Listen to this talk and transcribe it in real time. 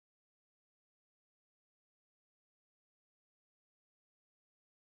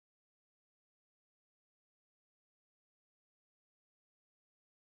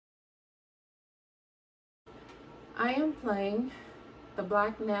I am playing the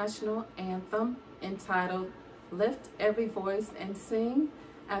Black National Anthem entitled Lift Every Voice and Sing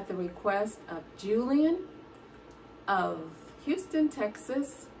at the request of Julian of Houston,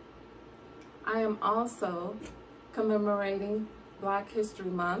 Texas. I am also commemorating Black History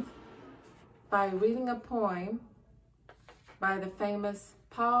Month by reading a poem by the famous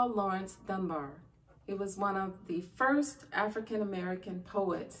Paul Laurence Dunbar. He was one of the first African-American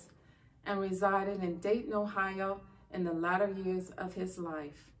poets and resided in Dayton, Ohio in the latter years of his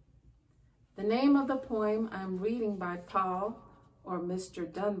life. The name of the poem I'm reading by Paul, or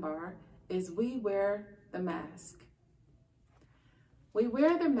Mr. Dunbar, is We Wear the Mask. We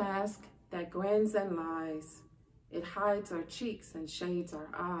wear the mask that grins and lies. It hides our cheeks and shades our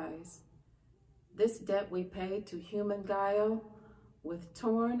eyes. This debt we pay to human guile, with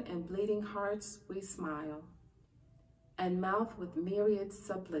torn and bleeding hearts we smile, and mouth with myriad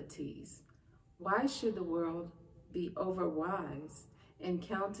subtleties. Why should the world be overwise in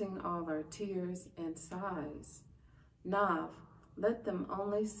counting all our tears and sighs? Nav, let them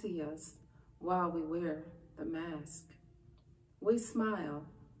only see us while we wear the mask. We smile,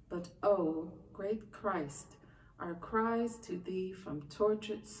 but oh, great Christ, our cries to thee from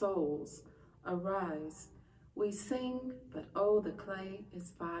tortured souls arise. We sing, but oh, the clay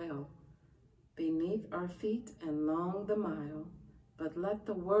is vile beneath our feet and long the mile, but let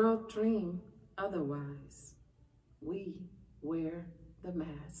the world dream otherwise. We wear the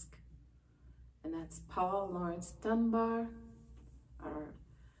mask. And that's Paul Laurence Dunbar, our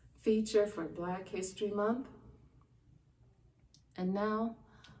feature for Black History Month. And now,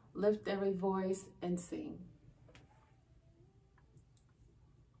 lift every voice and sing.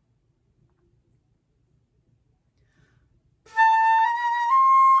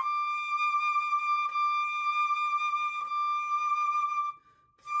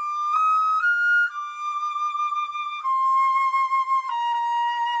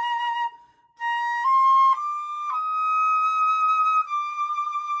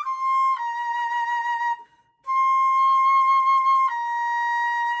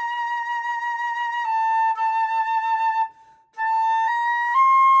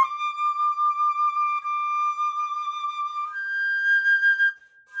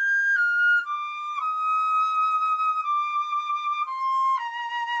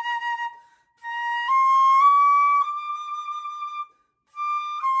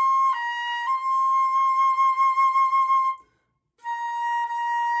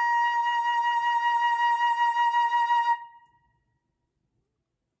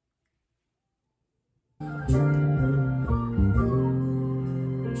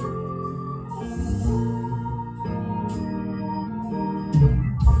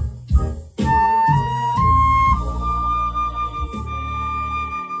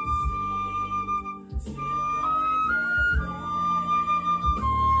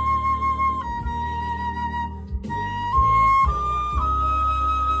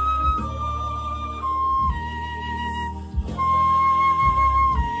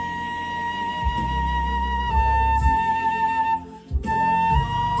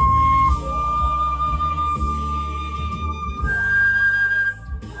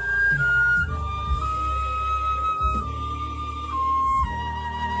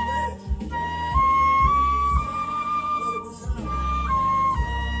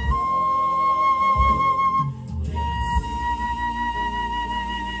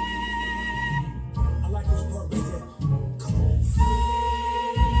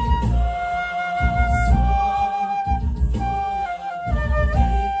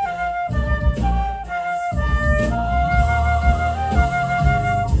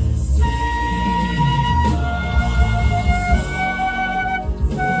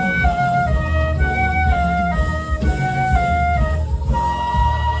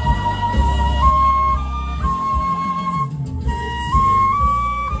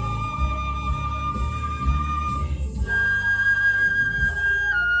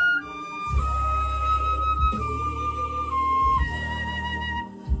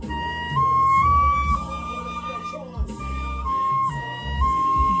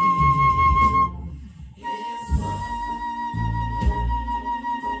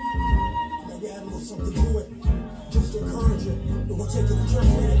 Something to it, just encourage it, and we'll take it to church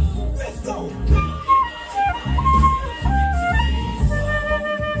with it. Let's go!